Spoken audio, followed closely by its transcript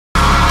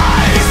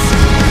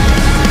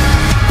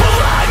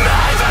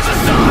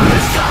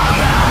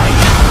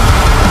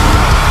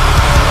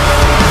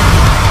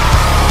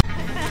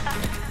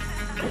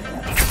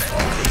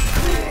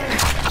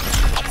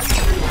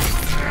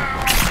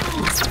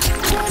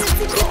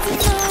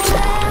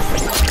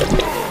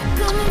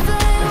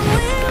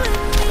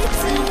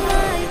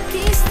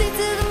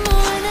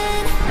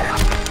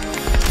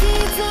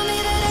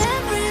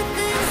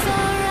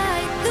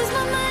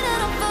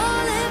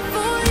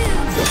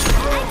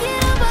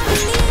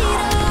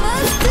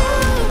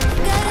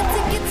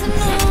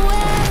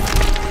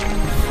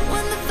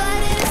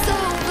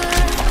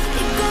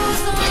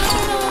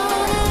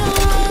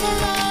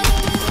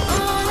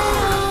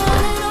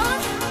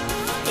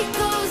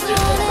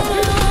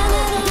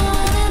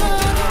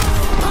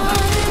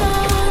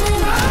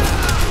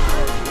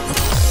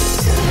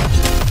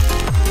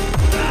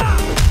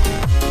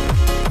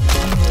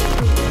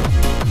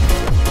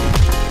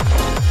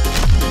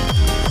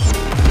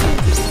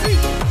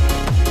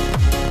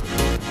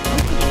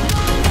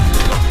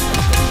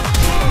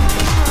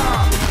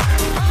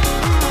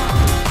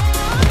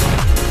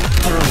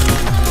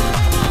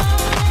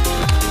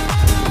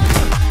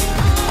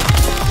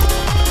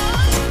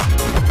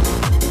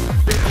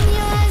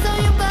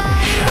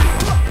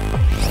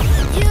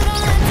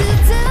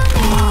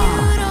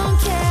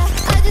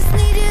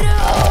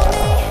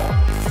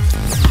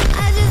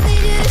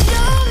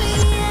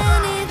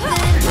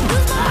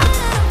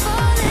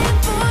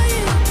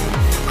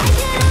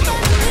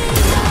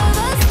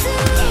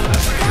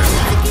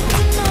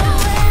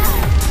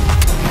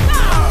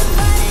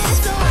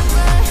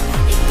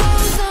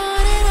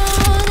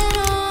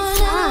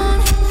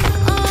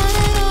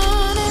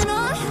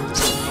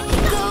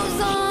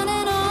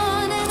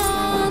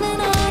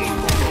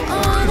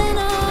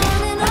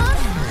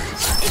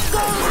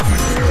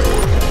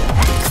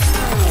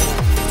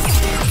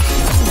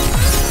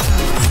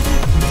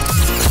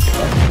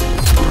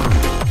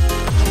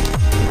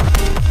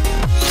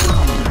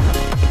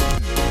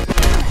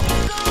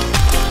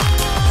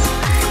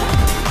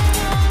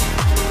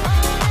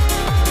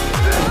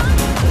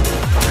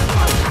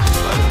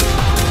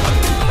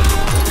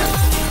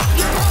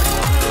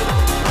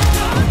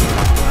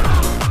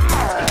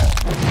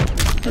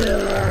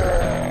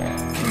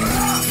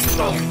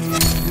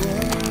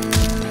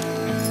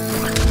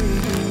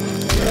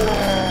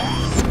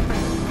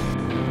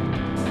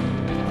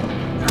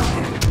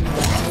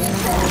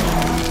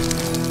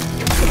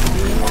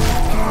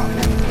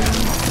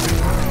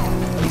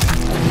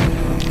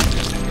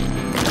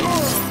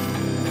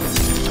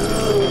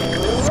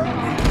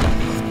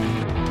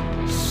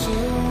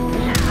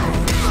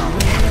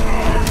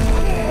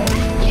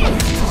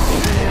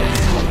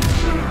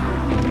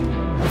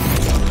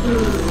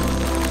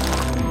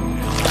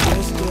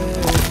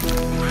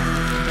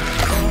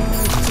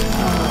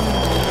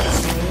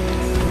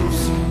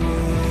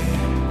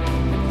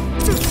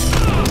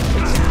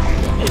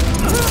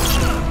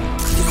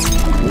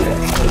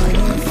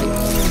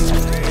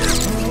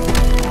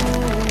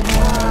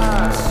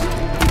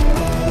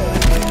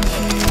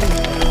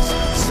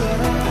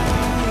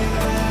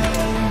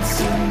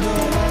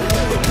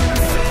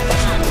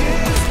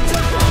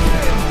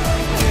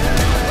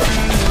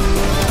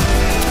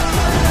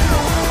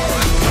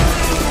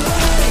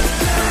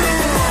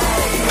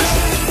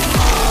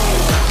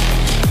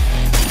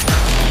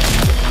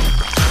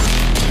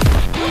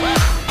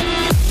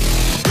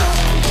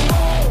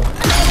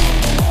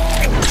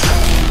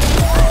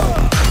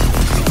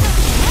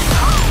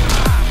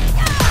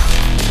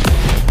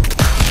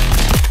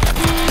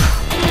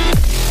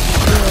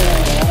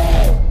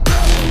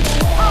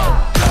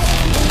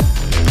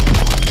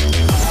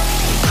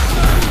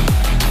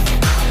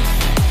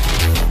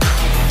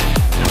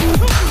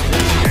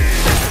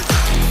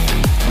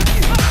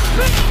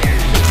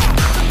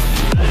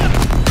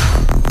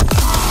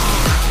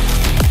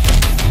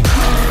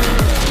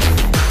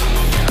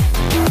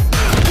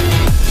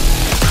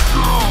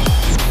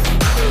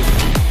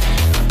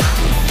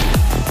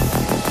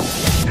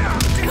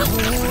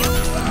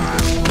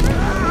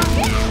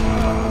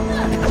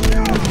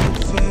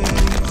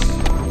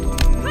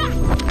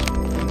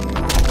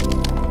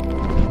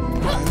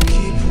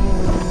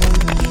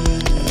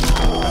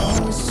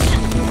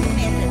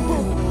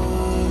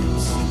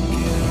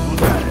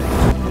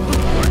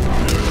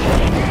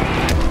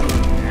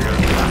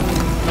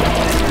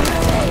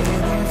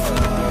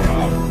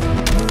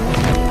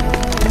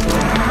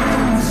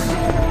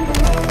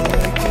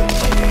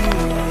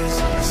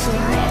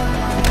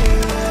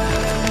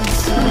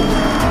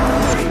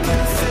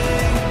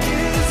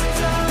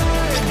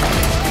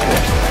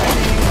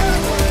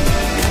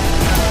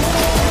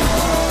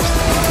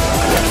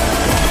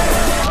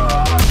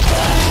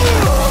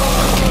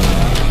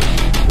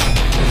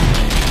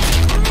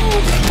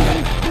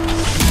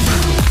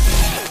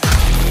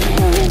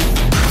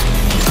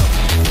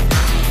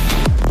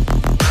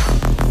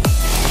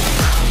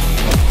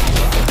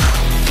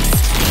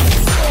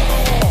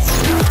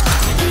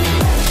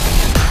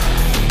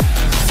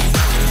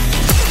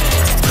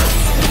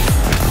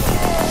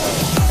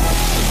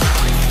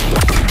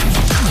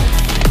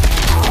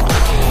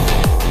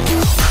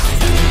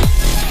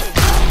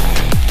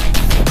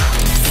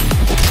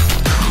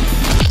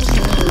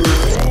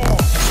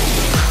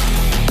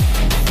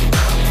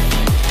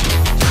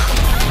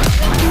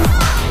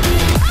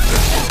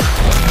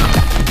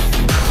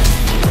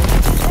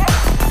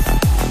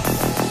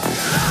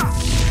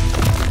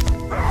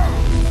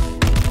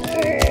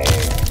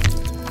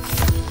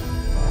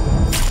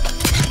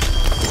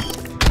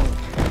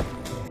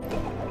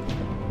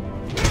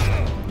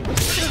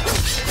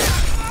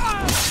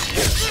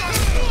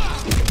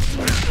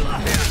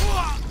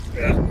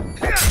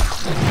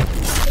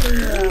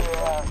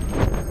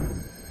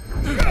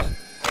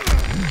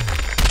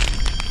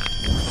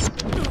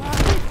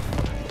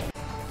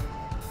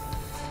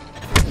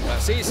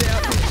Así se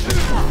hace.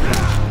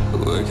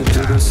 Waking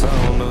to the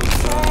sound of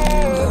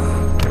thunder,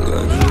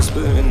 like a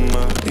whisper in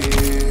my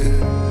ear.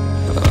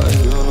 I'm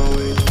gonna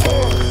wait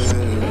for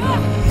it.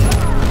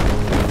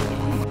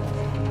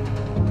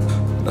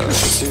 I can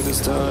see the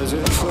stars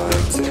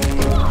reflecting.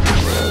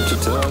 Empty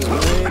times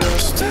made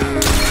us steel.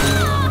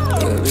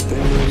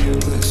 Everything with you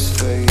is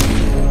fake.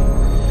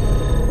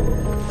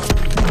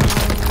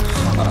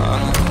 I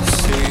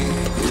see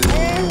you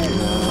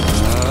now.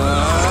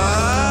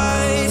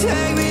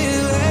 Take me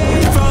away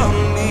from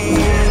me,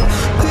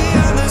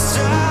 beyond the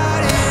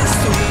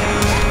stratosphere.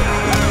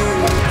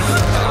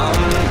 I'm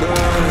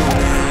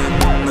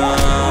burning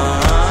up.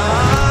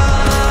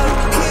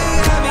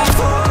 Keep me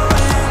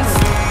falling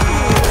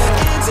free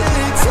into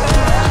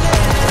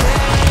eternity.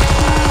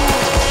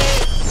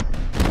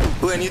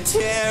 When you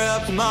tear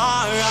up my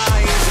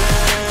horizon.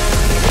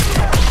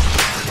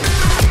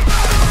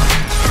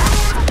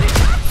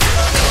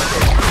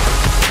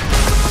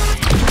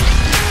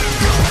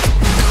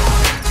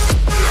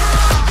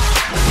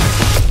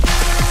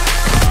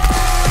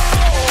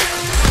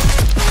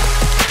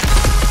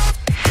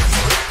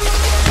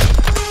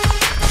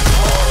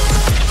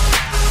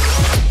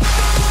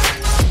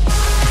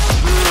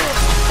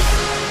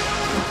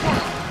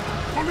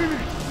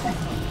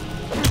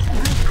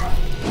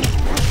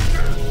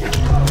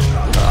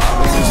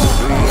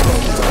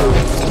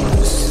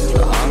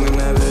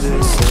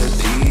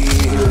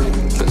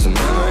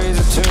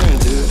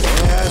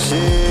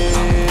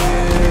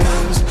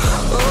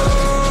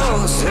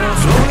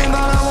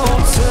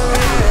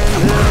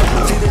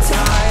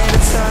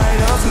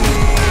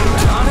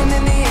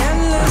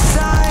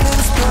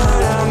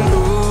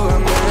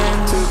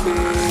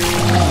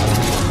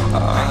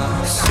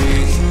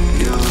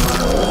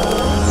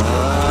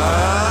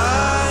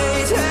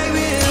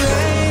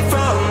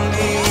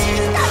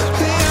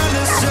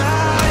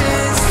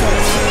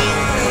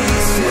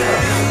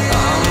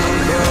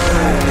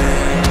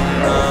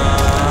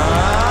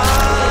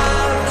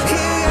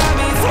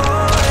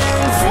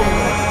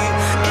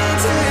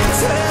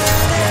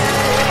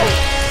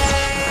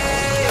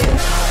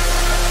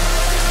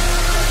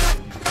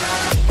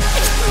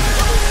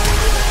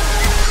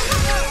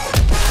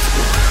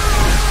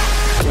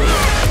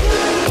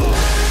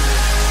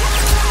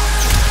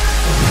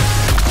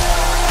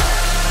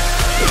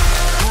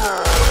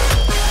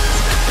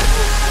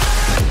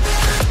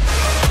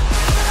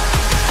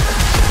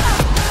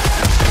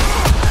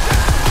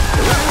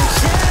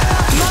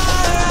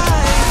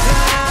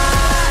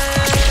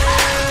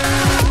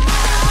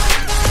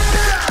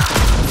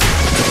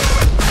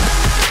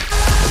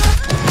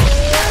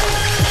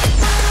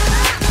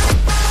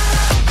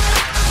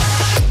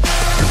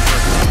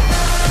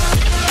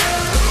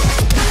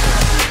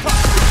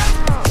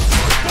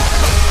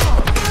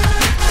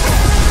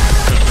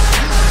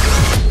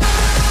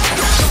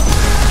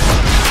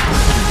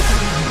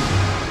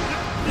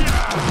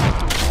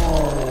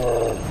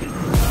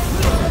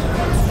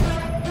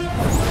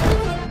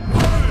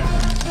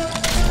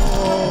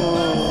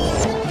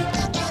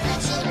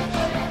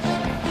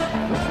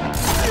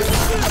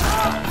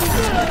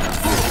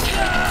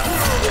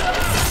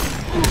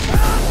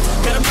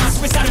 Got a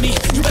monster inside of me,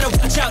 you better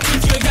watch out.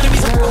 If you ain't got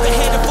enemies, I'm over the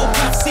head of full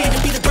prophecy to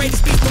be the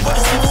greatest beast the world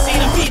has ever seen.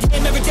 I feed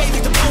him every day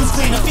like the bones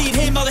clean. I feed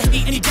him all the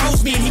hate and he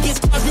goes me. And he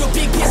gets claws real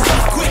big, pissed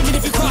off quick. And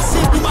if you cross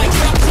him, you might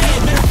drop dead.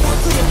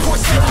 Metaphorically, of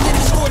course, settling in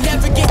the score.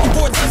 Never getting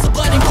bored, lots of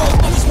blood and gore.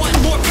 Always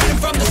wanting more, getting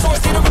from the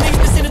source. They don't really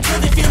listen until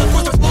they feel it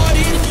for the blood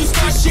in. If you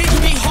start shit, you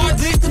be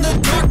heartless in the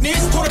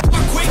darkness. Torn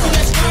apart quick, you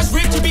let scars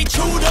rip. You be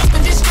chewed up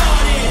and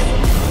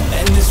discarded.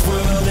 And this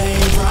world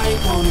ain't right,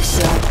 won't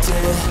accept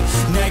it.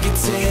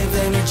 Negative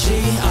energy,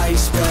 I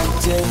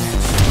expect it.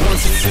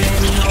 Once it's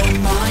in your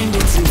mind,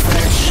 it's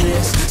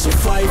infectious. So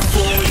fight for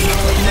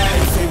your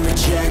life and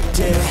reject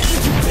it.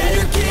 You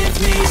better give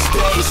me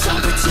space, I'm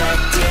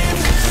protected.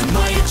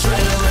 My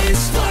adrenaline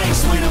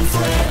spikes when I'm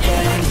afraid.